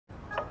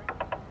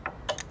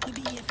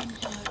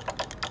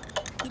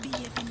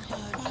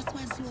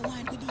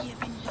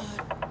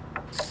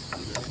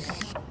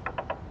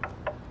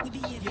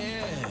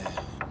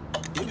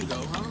Here we go,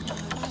 huh?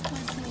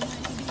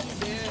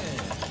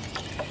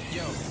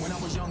 Yo, when I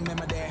was young, man,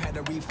 my dad had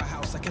a reefer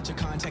house. I catch a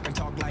contact and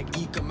talk like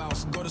Eka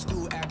Mouse. Go to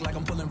school, act like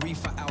I'm pulling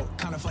reefer out.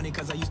 Kinda funny,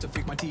 cause I used to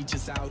freak my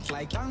teachers out.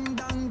 Like, dang,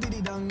 dang,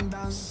 diddy, dang,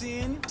 dang,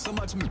 sin. So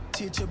much me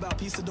teach about.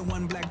 Piece of the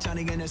one black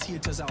Johnny and his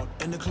heaters out.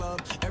 In the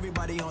club,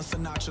 everybody on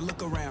Sinatra.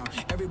 Look around,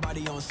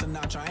 everybody on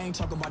Sinatra. I ain't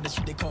talking about the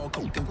shit they call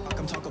coke and fuck.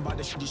 I'm talking about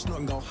the shit you snort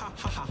and go, ha,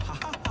 ha, ha, ha,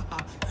 ha, ha,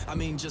 ha. I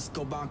mean, just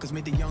go bonkers,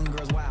 make the young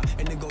girls wild.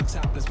 And then go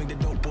topless, make the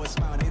dope boys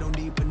smile. They don't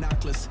need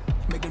binoculars.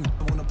 Make them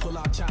wanna pull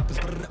out choppers.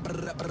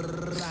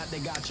 They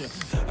got you.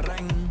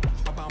 Ring,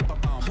 ba-bum,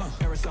 ba-bum.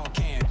 Aerosol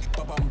can,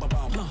 ba-bum,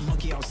 ba-bum.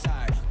 Monkey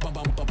outside,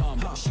 ba-bum, ba-bum.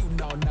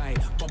 Shooting all night,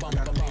 ba-bum,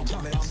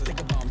 ba-bum. Stick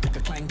a bum, stick a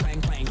clang,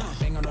 clang, clang.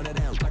 Bang on the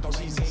nails like a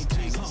reggae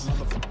tank.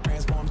 Motherfucker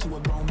transform to a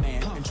grown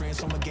man and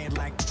transform again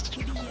like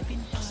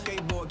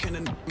skateboard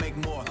can make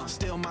more.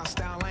 Still my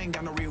style, I ain't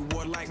got no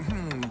reward like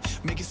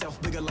make yourself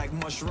bigger like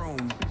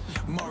mushroom.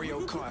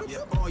 Mario Kart,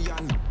 all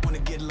y'all wanna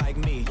get like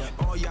me.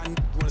 All y'all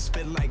wanna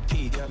spit like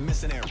P.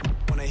 Missing air,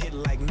 wanna hit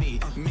like me.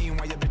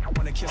 Meanwhile your bitch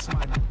wanna kiss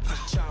my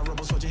child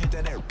rebel soldier, hit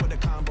that air with a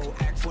combo.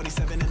 Act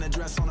 47 in a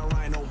dress on a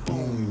rhino,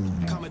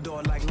 boom.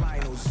 Commodore like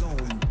Lionel,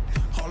 zoom.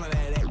 All of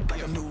that air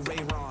like a new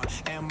Ray-Ron.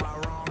 Am I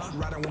wrong?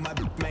 Riding with my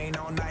main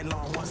all night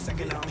long. 1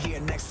 second I'm here,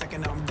 next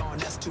second I'm gone.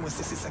 That's 2 and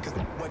 60 seconds.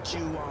 What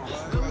you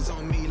on? Girls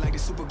on me like they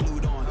super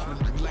glued on.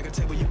 Like a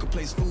table you can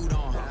place food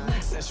on.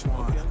 Like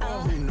Szechuan,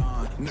 oh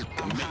Hunan.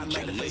 I'm hot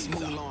like the place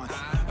Mulan.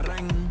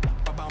 Ring,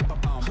 ba-bum,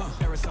 ba-bum.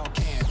 Aerosol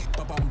can,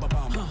 ba-bum,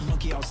 ba-bum.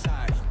 Monkey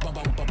outside,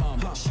 ba-bum, ba-bum.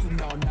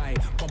 Shooting all night,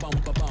 ba-bum,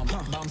 ba-bum.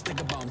 Bum, stick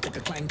a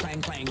clang,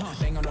 clang, clang.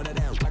 Bang on the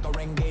nails like a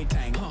renegade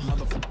tank.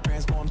 Motherfucker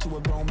transform to a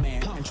grown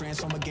man and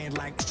transform again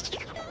like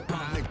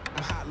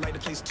I'm hot like the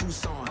place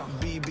Tucson.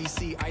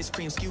 BBC ice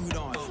cream skewed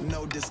on.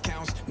 No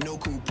discounts, no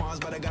coupons,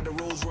 but I got the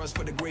Rolls Royce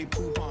for the great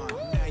poupon.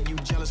 Now you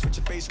jealous with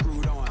your face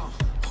screwed on.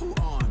 Who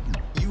on?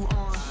 You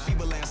on?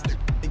 People ask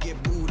they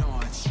get booed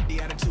on. The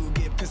attitude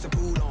get pissed and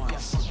pooed on.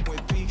 Fuck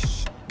with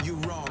peace, you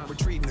wrong.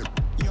 Retreating it.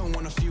 You don't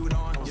want to feud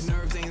on. Your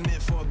nerves ain't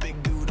meant for a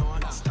big dude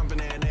on. Stumping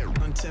that air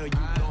until you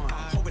gone.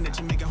 Hoping that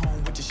you make it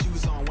home with your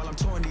shoes on while I'm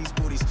touring these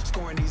booties,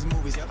 scoring these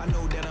movies. I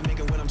know that I'm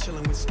making when I'm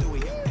chilling with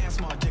Stewie. And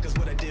smart Jacobs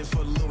what I did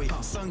for Louis.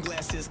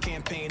 Sunglasses,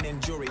 campaign,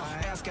 and jewelry.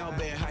 Ask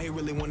Albert how he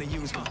really wanna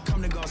use me.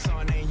 Come to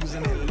Garcon, I ain't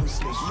using it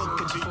loosely.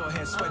 Look at your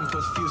forehead, sweating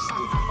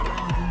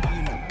profusely.